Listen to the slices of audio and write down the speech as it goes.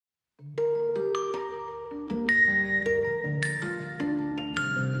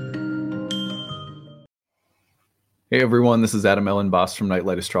Hey everyone, this is Adam Ellenboss from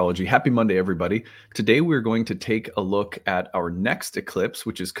Nightlight Astrology. Happy Monday, everybody. Today we're going to take a look at our next eclipse,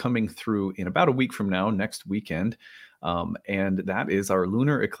 which is coming through in about a week from now, next weekend. And that is our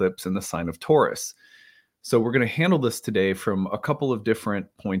lunar eclipse in the sign of Taurus. So we're going to handle this today from a couple of different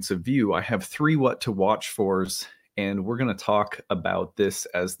points of view. I have three what to watch fors, and we're going to talk about this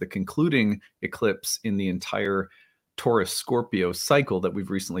as the concluding eclipse in the entire Taurus-Scorpio cycle that we've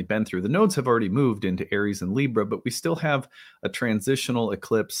recently been through. The nodes have already moved into Aries and Libra, but we still have a transitional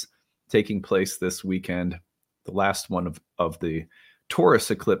eclipse taking place this weekend, the last one of the Taurus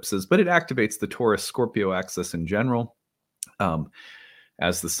eclipses, but it activates the Taurus-Scorpio axis in general,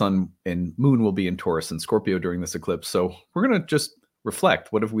 as the sun and moon will be in Taurus and Scorpio during this eclipse. So we're going to just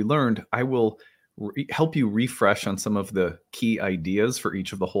reflect. What have we learned? I will help you refresh on some of the key ideas for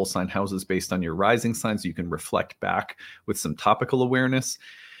each of the whole sign houses based on your rising sign, so you can reflect back with some topical awareness.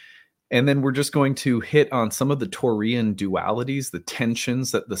 And then we're just going to hit on some of the Taurian dualities, the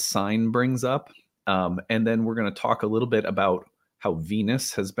tensions that the sign brings up. And then we're going to talk a little bit about how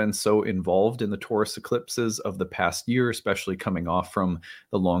Venus has been so involved in the Taurus eclipses of the past year, especially coming off from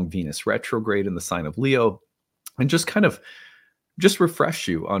the long Venus retrograde in the sign of Leo, and just refresh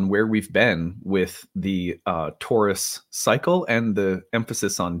you on where we've been with the Taurus cycle and the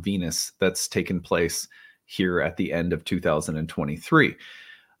emphasis on Venus that's taken place here at the end of 2023.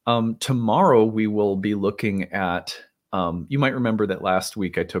 Tomorrow, we will be looking at, you might remember that last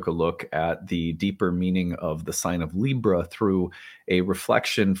week I took a look at the deeper meaning of the sign of Libra through a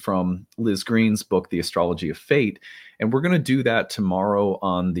reflection from Liz Green's book, The Astrology of Fate. And we're going to do that tomorrow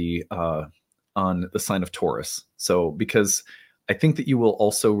on the sign of Taurus. So because I think that you will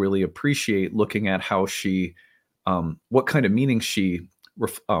also really appreciate looking at how she, what kind of meaning she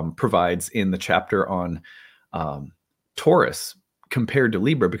provides in the chapter on Taurus compared to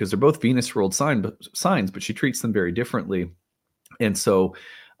Libra, because they're both Venus ruled signs, but she treats them very differently. And so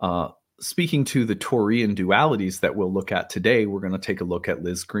speaking to the Taurian dualities that we'll look at today, we're going to take a look at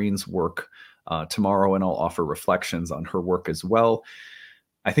Liz Green's work tomorrow, and I'll offer reflections on her work as well.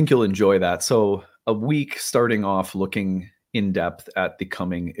 I think you'll enjoy that. So a week starting off looking in depth at the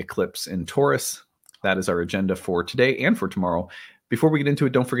coming eclipse in Taurus. That is our agenda for today and for tomorrow. Before we get into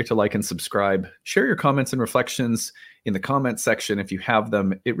it, don't forget to like and subscribe. Share your comments and reflections in the comment section if you have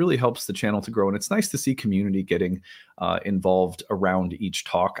them. It really helps the channel to grow, and it's nice to see community getting involved around each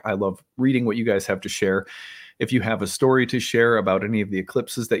talk. I love reading what you guys have to share. If you have a story to share about any of the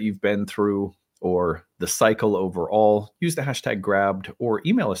eclipses that you've been through or the cycle overall, use the hashtag grabbed, or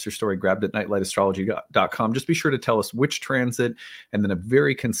email us your story, grabbed@nightlightastrology.com. Just be sure to tell us which transit, and then a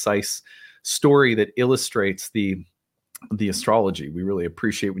very concise story that illustrates the astrology. We really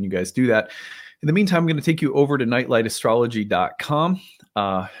appreciate when you guys do that. In the meantime, I'm going to take you over to nightlightastrology.com,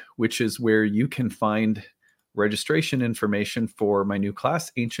 which is where you can find registration information for my new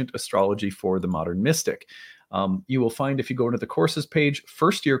class, Ancient Astrology for the Modern Mystic. You will find, if you go to the courses page,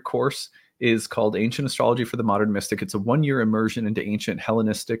 first year course is called Ancient Astrology for the Modern Mystic. It's a one-year immersion into ancient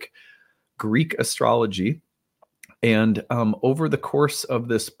Hellenistic Greek astrology. And over the course of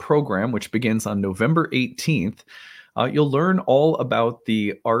this program, which begins on November 18th, you'll learn all about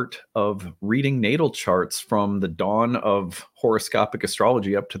the art of reading natal charts from the dawn of horoscopic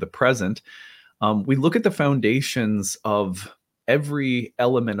astrology up to the present. We look at the foundations of every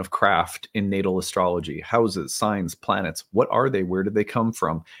element of craft in natal astrology: houses, signs, planets. What are they? Where did they come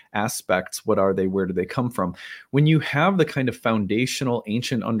from? Aspects. What are they? Where do they come from? When you have the kind of foundational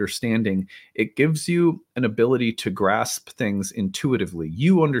ancient understanding, it gives you an ability to grasp things intuitively.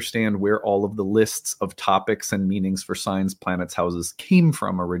 You understand where all of the lists of topics and meanings for signs, planets, houses came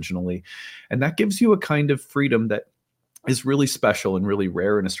from originally. And that gives you a kind of freedom that is really special and really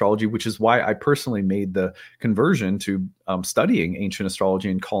rare in astrology, which is why I personally made the conversion to studying ancient astrology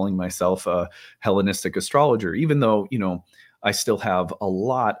and calling myself a Hellenistic astrologer, even though, I still have a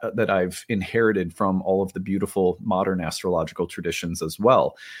lot that I've inherited from all of the beautiful modern astrological traditions as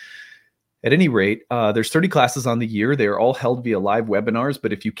well. At any rate, there's 30 classes on the year. They are all held via live webinars,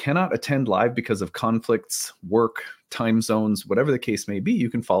 but if you cannot attend live because of conflicts, work, time zones, whatever the case may be, you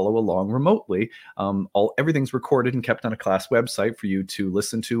can follow along remotely. Everything's recorded and kept on a class website for you to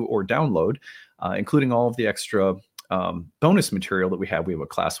listen to or download, including all of the extra bonus material that we have. We have a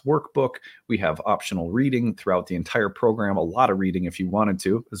class workbook. We have optional reading throughout the entire program, a lot of reading if you wanted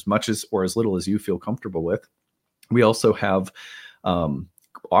to, as much as or as little as you feel comfortable with. We also have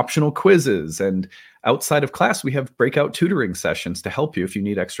optional quizzes, and outside of class, we have breakout tutoring sessions to help you if you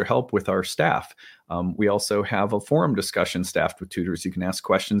need extra help with our staff. We also have a forum discussion staffed with tutors. You can ask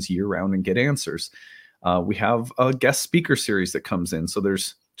questions year round and get answers. We have a guest speaker series that comes in. So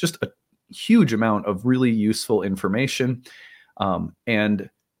there's just huge amount of really useful information. And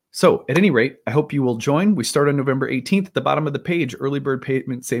so at any rate, I hope you will join. We start on November 18th. At the bottom of the page, early bird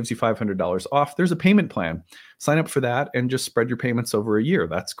payment saves you $500 off. There's a payment plan. Sign up for that and just spread your payments over a year.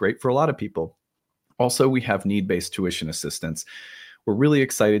 That's great for a lot of people. Also, we have need-based tuition assistance. We're really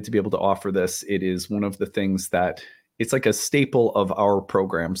excited to be able to offer this. It is one of the things that it's like a staple of our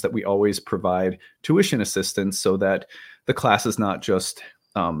programs that we always provide tuition assistance so that the class is not just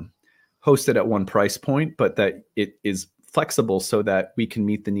hosted at one price point, but that it is flexible so that we can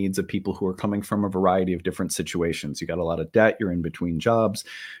meet the needs of people who are coming from a variety of different situations. You got a lot of debt, you're in between jobs,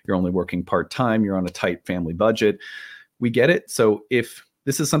 you're only working part-time, you're on a tight family budget. We get it. So if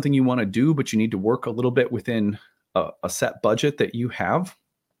this is something you want to do, but you need to work a little bit within a set budget that you have,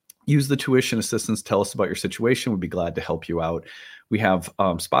 use the tuition assistance. Tell us about your situation. We'd be glad to help you out. We have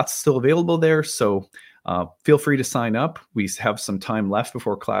spots still available there. So feel free to sign up. We have some time left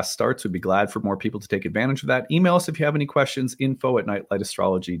before class starts. We'd be glad for more people to take advantage of that. Email us if you have any questions,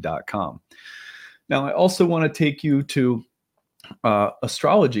 info@nightlightastrology.com. Now, I also want to take you to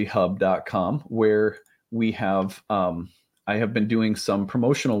astrologyhub.com, where we have, I have been doing some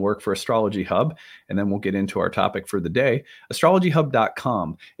promotional work for Astrology Hub, and then we'll get into our topic for the day.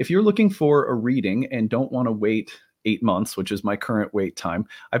 Astrologyhub.com. If you're looking for a reading and don't want to wait 8 months, which is my current wait time,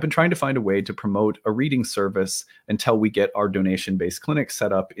 I've been trying to find a way to promote a reading service until we get our donation-based clinic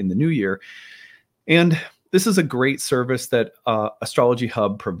set up in the new year. And this is a great service that Astrology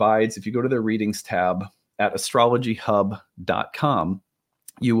Hub provides. If you go to their readings tab at astrologyhub.com,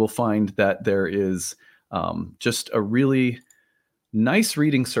 you will find that there is just a really nice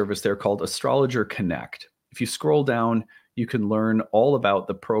reading service there called Astrologer Connect. If you scroll down, you can learn all about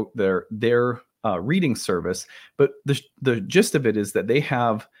their reading service. But the gist of it is that they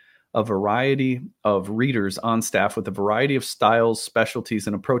have a variety of readers on staff with a variety of styles, specialties,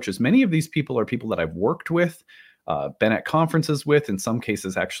 and approaches. Many of these people are people that I've worked with, been at conferences with, in some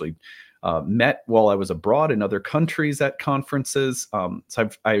cases actually met while I was abroad in other countries at conferences. So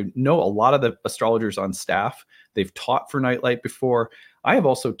I know a lot of the astrologers on staff. They've taught for Nightlight before. I have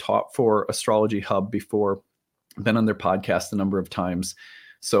also taught for Astrology Hub before, been on their podcast a number of times.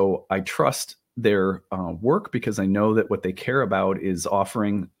 So I trust their work because I know that what they care about is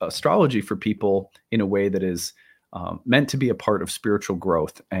offering astrology for people in a way that is meant to be a part of spiritual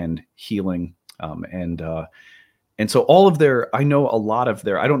growth and healing. And so all of I know a lot of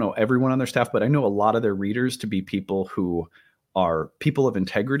I don't know everyone on their staff, but I know a lot of their readers to be people who are people of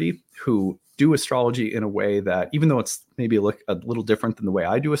integrity, who do astrology in a way that, even though it's maybe a little different than the way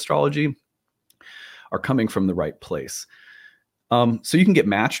I do astrology, are coming from the right place. So you can get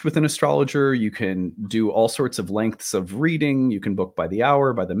matched with an astrologer. You can do all sorts of lengths of reading. You can book by the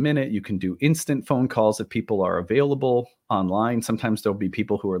hour, by the minute. You can do instant phone calls if people are available online. Sometimes there'll be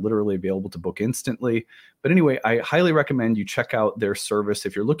people who are literally available to book instantly. But anyway, I highly recommend you check out their service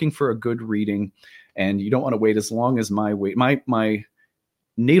if you're looking for a good reading and you don't want to wait as long as my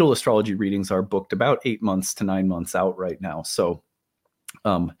natal astrology readings are booked about 8 months to 9 months out right now. So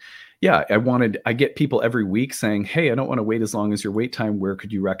yeah, I get people every week saying, hey, I don't want to wait as long as your wait time. Where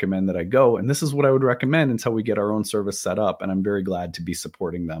could you recommend that I go? And this is what I would recommend until we get our own service set up. And I'm very glad to be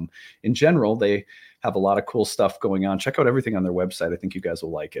supporting them. In general, they have a lot of cool stuff going on. Check out everything on their website. I think you guys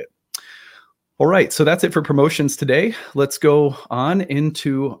will like it. All right, so that's it for promotions today. Let's go on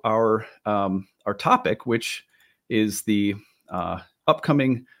into our topic, which is the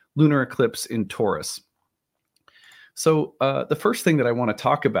upcoming lunar eclipse in Taurus. So the first thing that I want to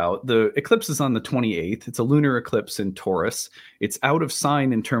talk about, the eclipse is on the 28th. It's a lunar eclipse in Taurus. It's out of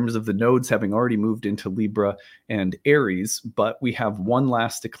sign in terms of the nodes having already moved into Libra and Aries, but we have one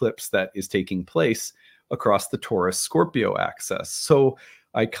last eclipse that is taking place across the Taurus-Scorpio axis. So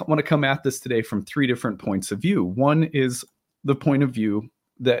I want to come at this today from 3 different points of view. One is the point of view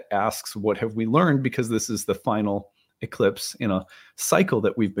that asks, what have we learned? Because this is the final eclipse in a cycle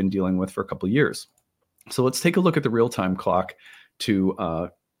that we've been dealing with for a couple of years. So let's take a look at the real-time clock to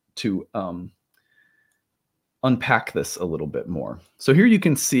unpack this a little bit more. So here you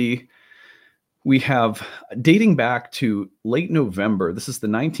can see we have, dating back to late November, this is the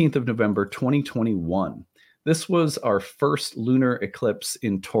 19th of November, 2021. This was our first lunar eclipse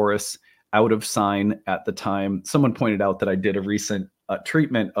in Taurus out of sign at the time. Someone pointed out that I did a recent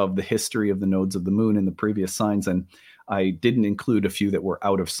treatment of the history of the nodes of the moon in the previous signs, and I didn't include a few that were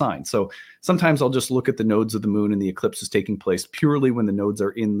out of sign. So sometimes I'll just look at the nodes of the moon and the eclipse is taking place purely when the nodes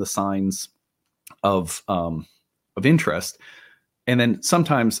are in the signs of interest. And then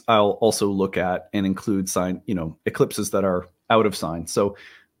sometimes I'll also look at and include eclipses that are out of sign. So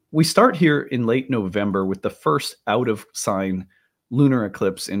we start here in late November with the first out of sign lunar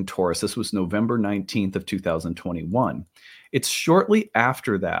eclipse in Taurus. This was November 19th of 2021. It's shortly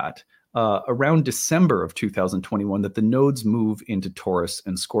after that, around December of 2021, that the nodes move into Taurus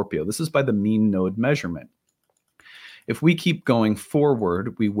and Scorpio. This is by the mean node measurement. If we keep going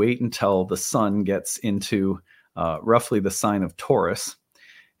forward, we wait until the sun gets into roughly the sign of Taurus,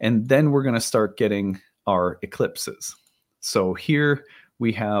 and then we're going to start getting our eclipses. So here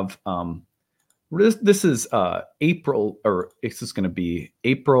we have, this is April, or this is going to be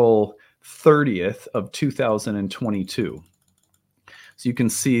April 30th of 2022. So you can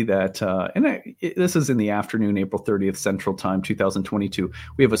see that, this is in the afternoon, April 30th, Central Time, 2022.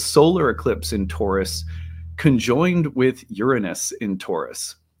 We have a solar eclipse in Taurus conjoined with Uranus in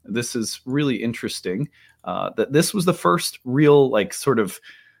Taurus. This is really interesting, that this was the first real, like, sort of,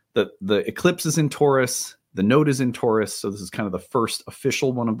 the eclipse is in Taurus, the node is in Taurus, so this is kind of the first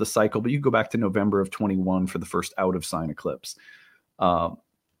official one of the cycle, but you go back to November of 21 for the first out-of-sign eclipse. At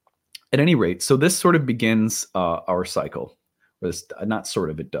any rate, so this sort of begins our cycle. Not sort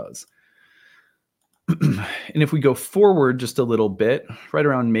of, it does. And if we go forward just a little bit, right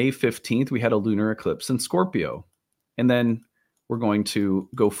around May 15th, we had a lunar eclipse in Scorpio. And then we're going to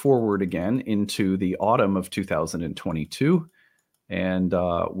go forward again into the autumn of 2022. And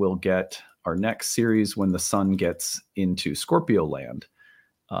we'll get our next series when the sun gets into Scorpio land.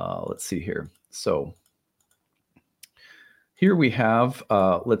 Let's see here. So here we have,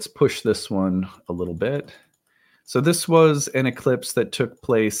 let's push this one a little bit. So this was an eclipse that took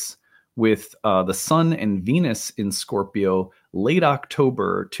place with the sun and Venus in Scorpio late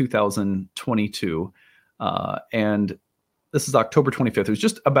October 2022. And this is October 25th. It was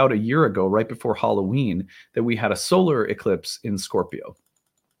just about a year ago, right before Halloween, that we had a solar eclipse in Scorpio.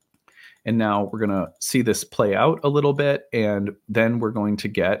 And now we're going to see this play out a little bit, and then we're going to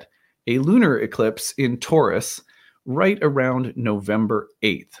get a lunar eclipse in Taurus right around November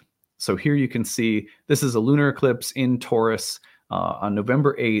 8th. So here you can see this is a lunar eclipse in Taurus on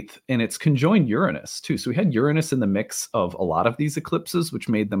November 8th, and it's conjoined Uranus too. So we had Uranus in the mix of a lot of these eclipses, which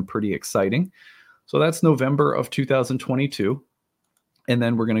made them pretty exciting. So that's November of 2022. And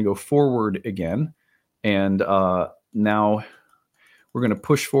then we're going to go forward again. And now we're going to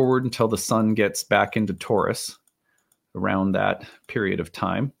push forward until the sun gets back into Taurus around that period of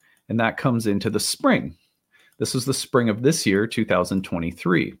time. And that comes into the spring. This is the spring of this year,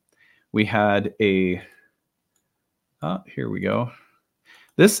 2023. We had a, here we go.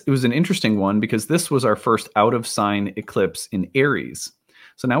 It was an interesting one because this was our first out of sign eclipse in Aries.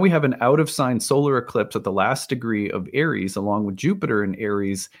 So now we have an out of sign solar eclipse at the last degree of Aries, along with Jupiter in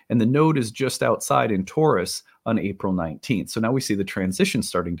Aries, and the node is just outside in Taurus on April 19th. So now we see the transition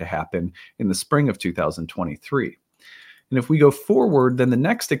starting to happen in the spring of 2023. And if we go forward, then the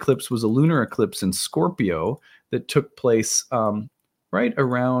next eclipse was a lunar eclipse in Scorpio that took place right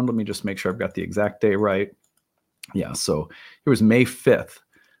around, let me just make sure I've got the exact day right. Yeah, so it was May 5th.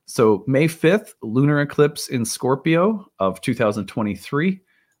 So May 5th, lunar eclipse in Scorpio of 2023,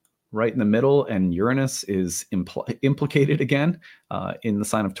 right in the middle, and Uranus is implicated again in the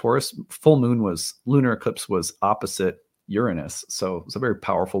sign of Taurus. Lunar eclipse was opposite Uranus, so it's a very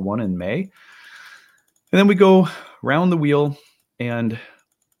powerful one in May. And then we go round the wheel, and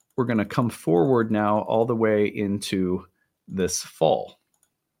we're going to come forward now all the way into this fall.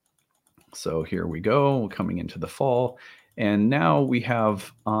 So here we go, coming into the fall. And now we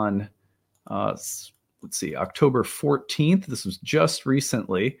have on, let's see, October 14th, this was just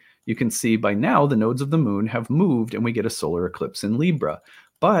recently, you can see by now the nodes of the moon have moved and we get a solar eclipse in Libra.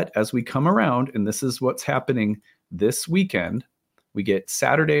 But as we come around, and this is what's happening this weekend, we get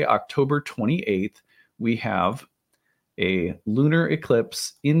Saturday, October 28th, we have a lunar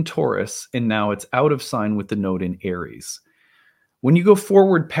eclipse in Taurus, and now it's out of sign with the node in Aries. When you go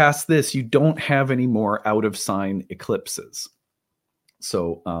forward past this, you don't have any more out of sign eclipses.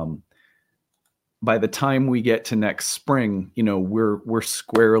 So by the time we get to next spring, you know, we're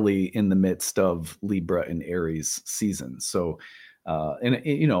squarely in the midst of Libra and Aries season. So, and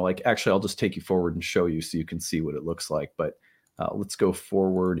you know, like actually, I'll just take you forward and show you so you can see what it looks like. But let's go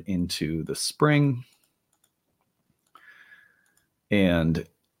forward into the spring. And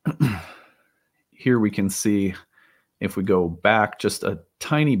here we can see, if we go back just a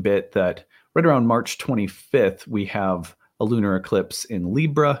tiny bit, that right around March 25th, we have a lunar eclipse in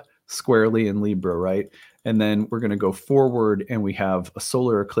Libra, squarely in Libra, right? And then we're going to go forward and we have a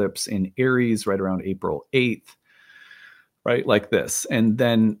solar eclipse in Aries right around April 8th, right? Like this. And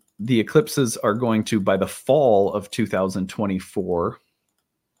then the eclipses are going to, by the fall of 2024,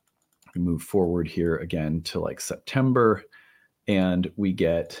 we move forward here again to like September, and we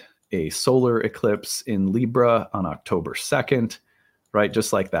get a solar eclipse in Libra on October 2nd. right?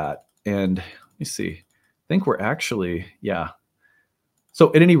 Just like that. And let me see. I think we're actually, yeah.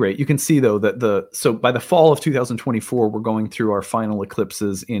 So at any rate, you can see though that so by the fall of 2024, we're going through our final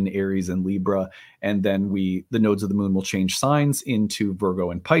eclipses in Aries and Libra, and then the nodes of the moon will change signs into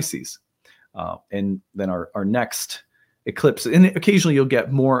Virgo and Pisces. And then our next eclipse, and occasionally you'll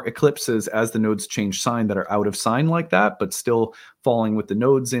get more eclipses as the nodes change sign that are out of sign like that, but still falling with the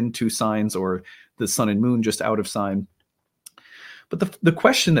nodes into signs, or the sun and moon just out of sign. But the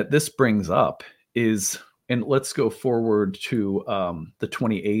question that this brings up is, and let's go forward to the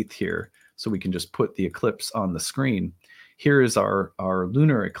 28th here, so we can just put the eclipse on the screen. Here is our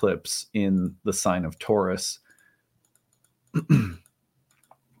lunar eclipse in the sign of Taurus.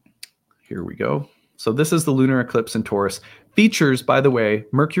 Here we go. So this is the lunar eclipse in Taurus. Features, by the way,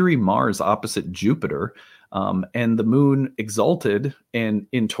 Mercury, Mars opposite Jupiter, and the moon exalted and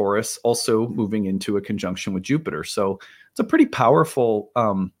in Taurus, also moving into a conjunction with Jupiter. So it's a pretty powerful,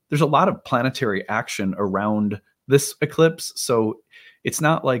 there's a lot of planetary action around this eclipse. So it's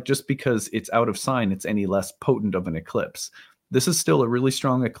not like just because it's out of sign, it's any less potent of an eclipse. This is still a really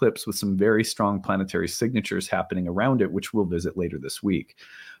strong eclipse with some very strong planetary signatures happening around it, which we'll visit later this week.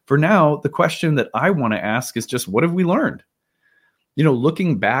 For now, the question that I want to ask is just, what have we learned? You know,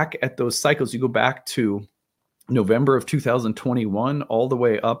 looking back at those cycles, you go back to November of 2021 all the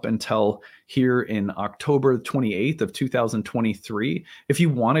way up until here in October 28th of 2023. If you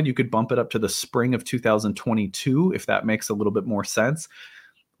wanted, you could bump it up to the spring of 2022, if that makes a little bit more sense.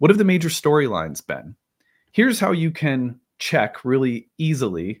 What have the major storylines been? Here's how you can check really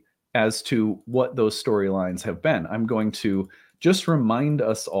easily as to what those storylines have been. I'm going to just remind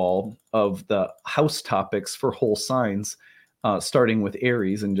us all of the house topics for whole signs, starting with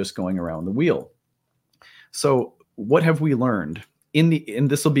Aries and just going around the wheel. So what have we learned? And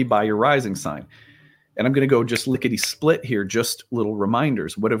this will be by your rising sign. And I'm going to go just lickety split here, just little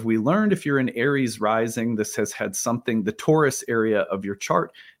reminders. What have we learned? If you're in Aries rising, this has had something, the Taurus area of your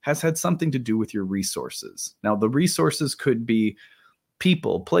chart has had something to do with your resources. Now, the resources could be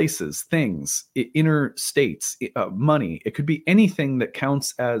people, places, things, inner states, money. It could be anything that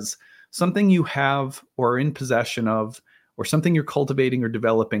counts as something you have or are in possession of, or something you're cultivating or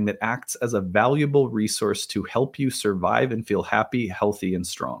developing that acts as a valuable resource to help you survive and feel happy, healthy, and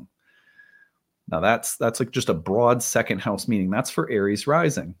strong. Now that's like just a broad second house meaning. That's for Aries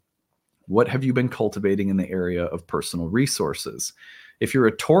rising. What have you been cultivating in the area of personal resources? If you're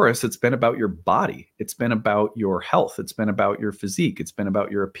a Taurus, it's been about your body. It's been about your health. It's been about your physique. It's been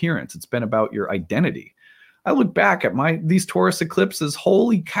about your appearance. It's been about your identity. I look back at these Taurus eclipses,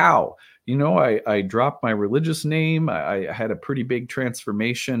 holy cow. You know, I dropped my religious name. I had a pretty big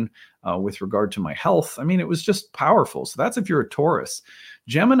transformation with regard to my health. I mean, it was just powerful. So that's if you're a Taurus.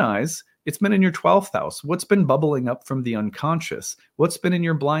 Geminis, it's been in your 12th house. What's been bubbling up from the unconscious? What's been in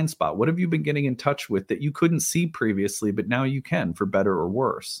your blind spot? What have you been getting in touch with that you couldn't see previously, but now you can, for better or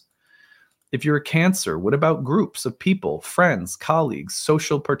worse? If you're a Cancer, what about groups of people, friends, colleagues,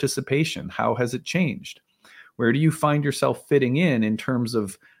 social participation? How has it changed? Where do you find yourself fitting in terms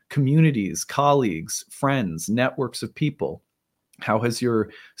of communities, colleagues, friends, networks of people? How has your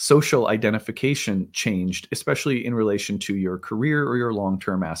social identification changed, especially in relation to your career or your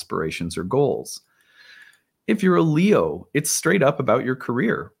long-term aspirations or goals? If you're a Leo, it's straight up about your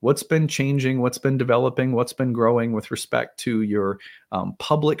career. What's been changing, what's been developing, what's been growing with respect to your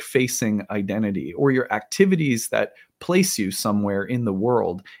public-facing identity, or your activities that place you somewhere in the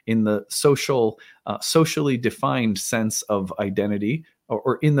world in the socially defined sense of identity,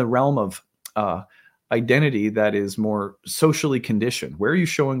 or in the realm of identity that is more socially conditioned. Where are you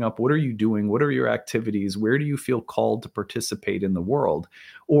showing up? What are you doing? What are your activities? Where do you feel called to participate in the world?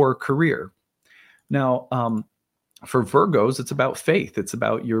 Or career. Now, for Virgos, it's about faith. It's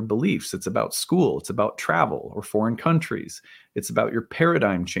about your beliefs. It's about school. It's about travel or foreign countries. It's about your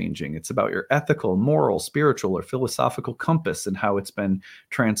paradigm changing. It's about your ethical, moral, spiritual, or philosophical compass and how it's been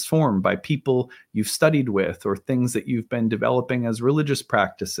transformed by people you've studied with, or things that you've been developing as religious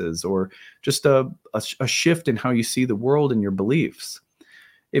practices, or just a shift in how you see the world and your beliefs.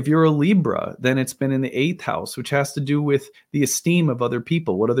 If you're a Libra, then it's been in the 8th house, which has to do with the esteem of other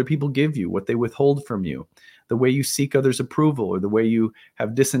people, what other people give you, what they withhold from you, the way you seek others' approval, or the way you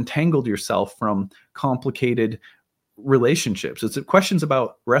have disentangled yourself from complicated relationships. It's questions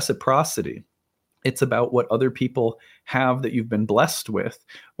about reciprocity. It's about what other people have that you've been blessed with,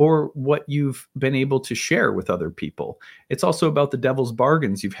 or what you've been able to share with other people. It's also about the devil's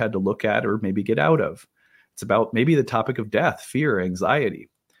bargains you've had to look at or maybe get out of. It's about maybe the topic of death, fear, anxiety.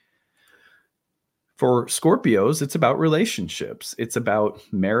 For Scorpios, it's about relationships. It's about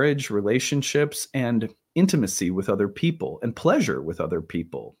marriage, relationships, and intimacy with other people and pleasure with other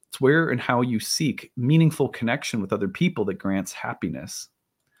people. It's where and how you seek meaningful connection with other people that grants happiness.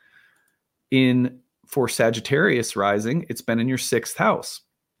 For Sagittarius rising, it's been in your 6th house,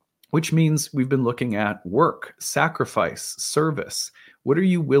 which means we've been looking at work, sacrifice, service. What are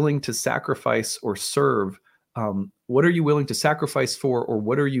you willing to sacrifice or serve? What are you willing to sacrifice for, or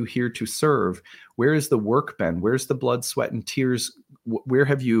what are you here to serve? Where is the work been? Where's the blood, sweat, and tears? Where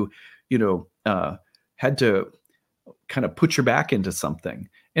have you, had to kind of put your back into something?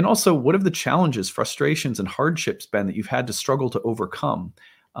 And also, what have the challenges, frustrations, and hardships been that you've had to struggle to overcome?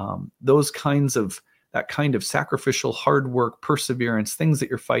 That kind of sacrificial hard work, perseverance, things that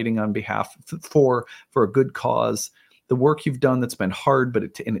you're fighting on behalf for a good cause, the work you've done that's been hard,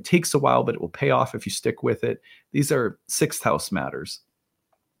 and it takes a while, but it will pay off if you stick with it. These are 6th house matters.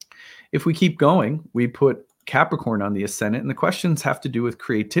 If we keep going, we put Capricorn on the ascendant, and the questions have to do with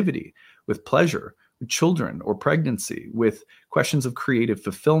creativity, with pleasure, with children or pregnancy, with questions of creative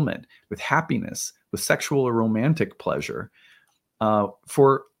fulfillment, with happiness, with sexual or romantic pleasure.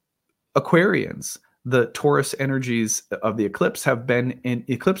 For Aquarians, the Taurus energies of the eclipses have been in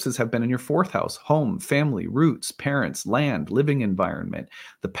your 4th house: home, family, roots, parents, land, living environment,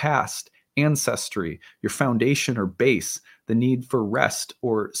 the past, ancestry, your foundation or base, the need for rest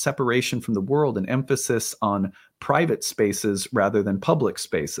or separation from the world, and emphasis on private spaces rather than public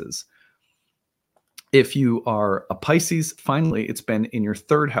spaces. If you are a Pisces, finally, it's been in your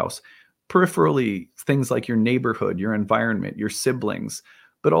 3rd house. Peripherally, things like your neighborhood, your environment, your siblings,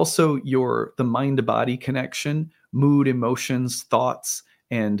 but also the mind-body connection, mood, emotions, thoughts,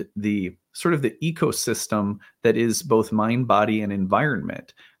 and the sort of the ecosystem that is both mind, body, and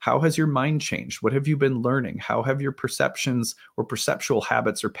environment. How has your mind changed? What have you been learning? How have your perceptions or perceptual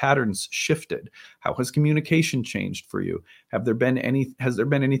habits or patterns shifted? How has communication changed for you? Has there been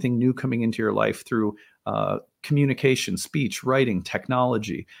anything new coming into your life through communication, speech, writing,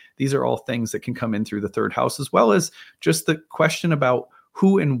 technology? These are all things that can come in through the 3rd house, as well as just the question about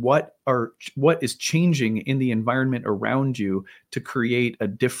who and what is changing in the environment around you to create a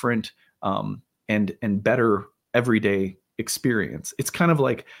different and better everyday experience. It's kind of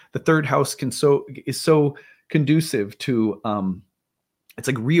like the 3rd house is so conducive to it's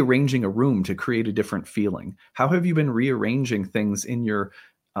like rearranging a room to create a different feeling. How have you been rearranging things in your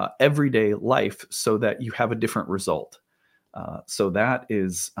everyday life so that you have a different result? So that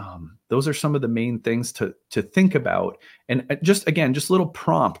is, those are some of the main things to think about. And just little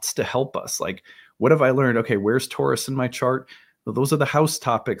prompts to help us. Like, what have I learned? Okay, where's Taurus in my chart? Well, those are the house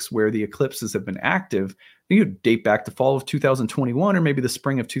topics where the eclipses have been active. You date back to fall of 2021 or maybe the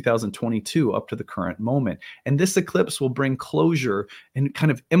spring of 2022 up to the current moment. And this eclipse will bring closure and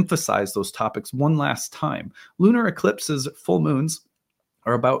kind of emphasize those topics one last time. Lunar eclipses, full moons,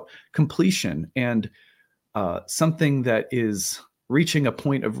 are about completion and something that is reaching a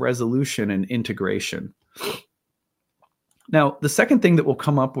point of resolution and integration. Now, the second thing that will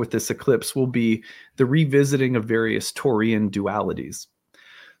come up with this eclipse will be the revisiting of various Taurian dualities.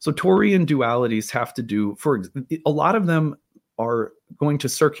 So Taurian dualities have to do, a lot of them are going to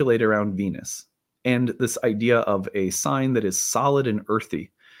circulate around Venus and this idea of a sign that is solid and earthy.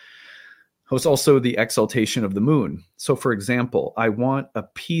 It's also the exaltation of the moon. So for example, I want a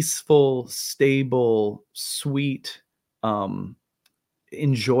peaceful, stable, sweet,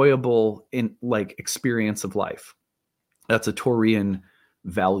 enjoyable experience of life. That's a Taurian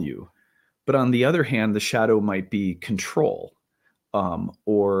value. But on the other hand, the shadow might be control,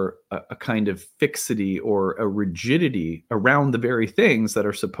 or a kind of fixity or a rigidity around the very things that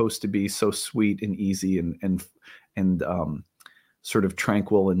are supposed to be so sweet and easy and sort of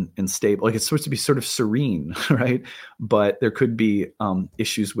tranquil and stable. Like, it's supposed to be sort of serene, right? But there could be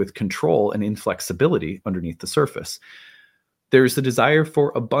issues with control and inflexibility underneath the surface. There's the desire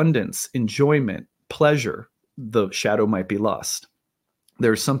for abundance, enjoyment, pleasure. The shadow might be lust.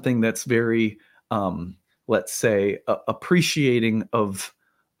 There's something that's very, let's say, appreciating of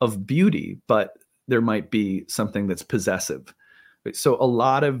beauty, but there might be something that's possessive. So a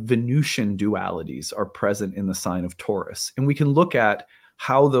lot of Venusian dualities are present in the sign of Taurus. And we can look at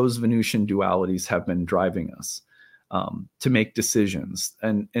how those Venusian dualities have been driving us to make decisions,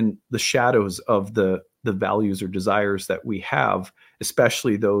 and the shadows of the values or desires that we have,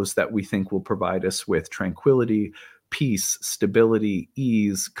 especially those that we think will provide us with tranquility, peace, stability,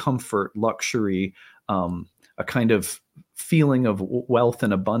 ease, comfort, luxury, a kind of feeling of wealth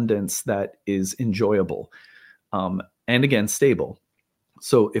and abundance that is enjoyable. And again, stable.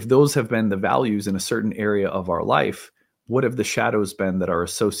 So if those have been the values in a certain area of our life, what have the shadows been that are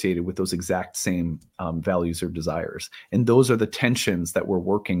associated with those exact same values or desires? And those are the tensions that we're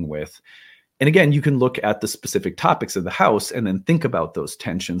working with. And again, you can look at the specific topics of the house and then think about those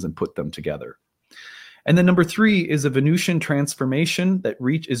tensions and put them together. And then number 3 is a Venusian transformation that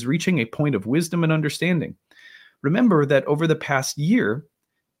is reaching a point of wisdom and understanding. Remember that over the past year,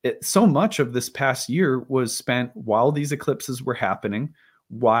 so much of this past year was spent while these eclipses were happening,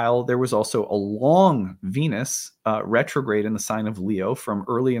 while there was also a long Venus retrograde in the sign of Leo from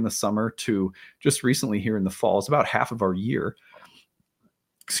early in the summer to just recently here in the fall. It's about half of our year.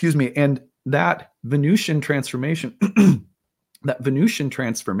 Excuse me. And that Venusian transformation,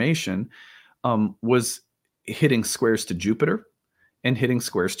 was hitting squares to Jupiter and hitting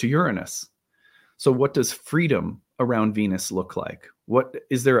squares to Uranus. So what does freedom around Venus look like?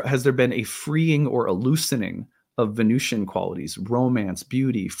 Has there been a freeing or a loosening of Venusian qualities, romance,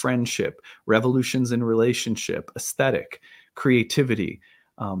 beauty, friendship, revolutions in relationship, aesthetic, creativity?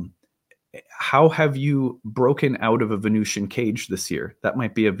 How have you broken out of a Venusian cage this year? That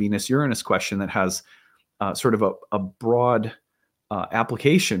might be a Venus-Uranus question that has sort of a broad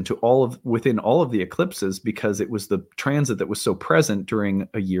application to within all of the eclipses, because it was the transit that was so present during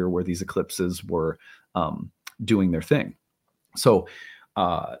a year where these eclipses were doing their thing. So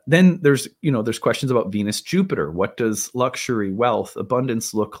then there's questions about Venus-Jupiter. What does luxury, wealth,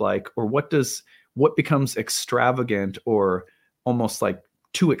 abundance look like? Or what becomes extravagant or almost like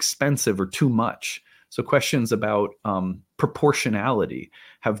too expensive or too much? So questions about proportionality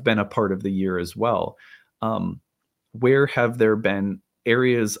have been a part of the year as well. Where have there been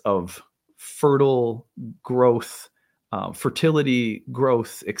areas of fertile growth, fertility,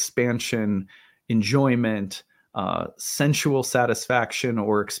 growth, expansion, enjoyment, sensual satisfaction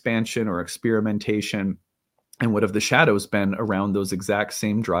or expansion or experimentation? And what have the shadows been around those exact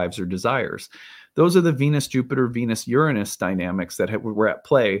same drives or desires? Those are the Venus-Jupiter, Venus-Uranus dynamics that were at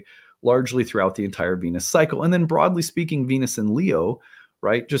play largely throughout the entire Venus cycle. And then broadly speaking, Venus and Leo,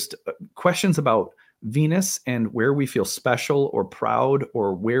 right? Just questions about Venus and where we feel special or proud,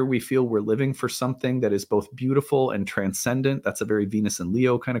 or where we feel we're living for something that is both beautiful and transcendent. That's a very Venus and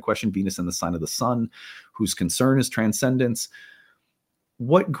Leo kind of question. Venus in the sign of the sun, whose concern is transcendence.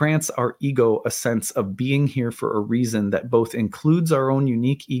 What grants our ego a sense of being here for a reason that both includes our own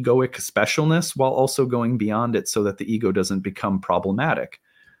unique egoic specialness while also going beyond it so that the ego doesn't become problematic?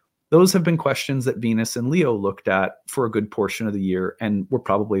 Those have been questions that Venus and Leo looked at for a good portion of the year, and were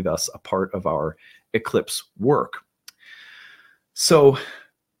probably thus a part of our eclipse work. So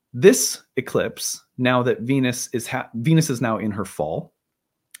this eclipse, now that Venus is now in her fall,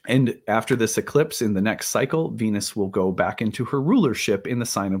 and after this eclipse in the next cycle, Venus will go back into her rulership in the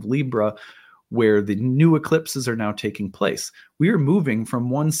sign of Libra, where the new eclipses are now taking place. We are moving from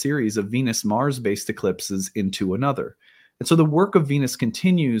one series of Venus-Mars-based eclipses into another. And so the work of Venus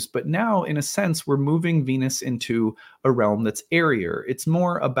continues, but now, in a sense, we're moving Venus into a realm that's airier. It's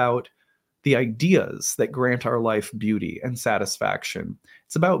more about the ideas that grant our life beauty and satisfaction.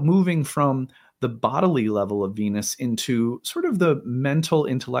 It's about moving from the bodily level of Venus into sort of the mental,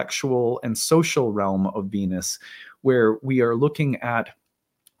 intellectual, and social realm of Venus, where we are looking at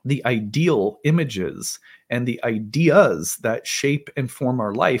the ideal images and the ideas that shape and form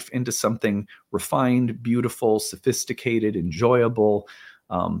our life into something refined, beautiful, sophisticated, enjoyable.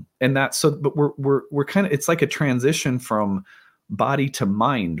 And that's so, but we're kind of, it's like a transition from body to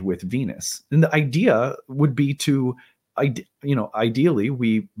mind with Venus. And the idea would be to, ideally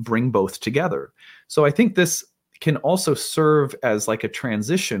we bring both together. So I think this can also serve as like a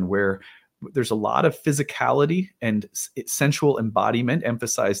transition where there's a lot of physicality and sensual embodiment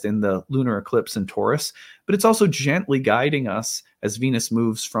emphasized in the lunar eclipse in Taurus, but it's also gently guiding us as Venus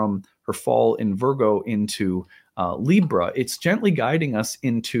moves from her fall in Virgo into Libra. It's gently guiding us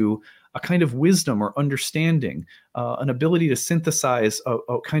into a kind of wisdom or understanding, an ability to synthesize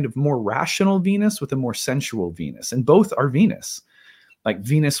a kind of more rational Venus with a more sensual Venus. And both are Venus. Like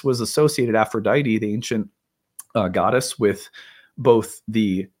Venus was associated, Aphrodite, the ancient goddess, with both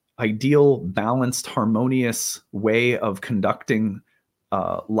the ideal, balanced, harmonious way of conducting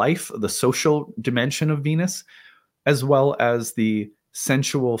life, the social dimension of Venus, as well as the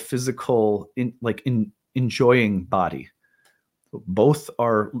sensual, physical, enjoying body. Both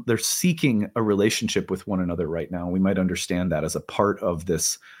they're seeking a relationship with one another right now. We might understand that as a part of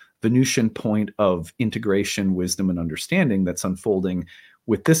this Venusian point of integration, wisdom, and understanding that's unfolding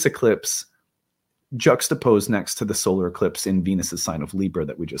with this eclipse juxtaposed next to the solar eclipse in Venus's sign of Libra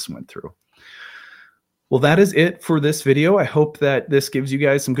that we just went through. Well, that is it for this video. I hope that this gives you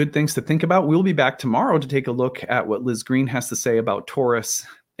guys some good things to think about. We'll be back tomorrow to take a look at what Liz Green has to say about Taurus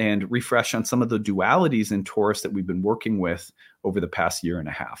and refresh on some of the dualities in Taurus that we've been working with over the past year and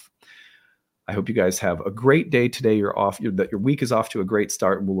a half. I hope you guys have a great day today. You're off, that your week is off to a great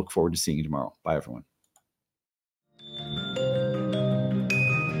start. And we'll look forward to seeing you tomorrow. Bye, everyone.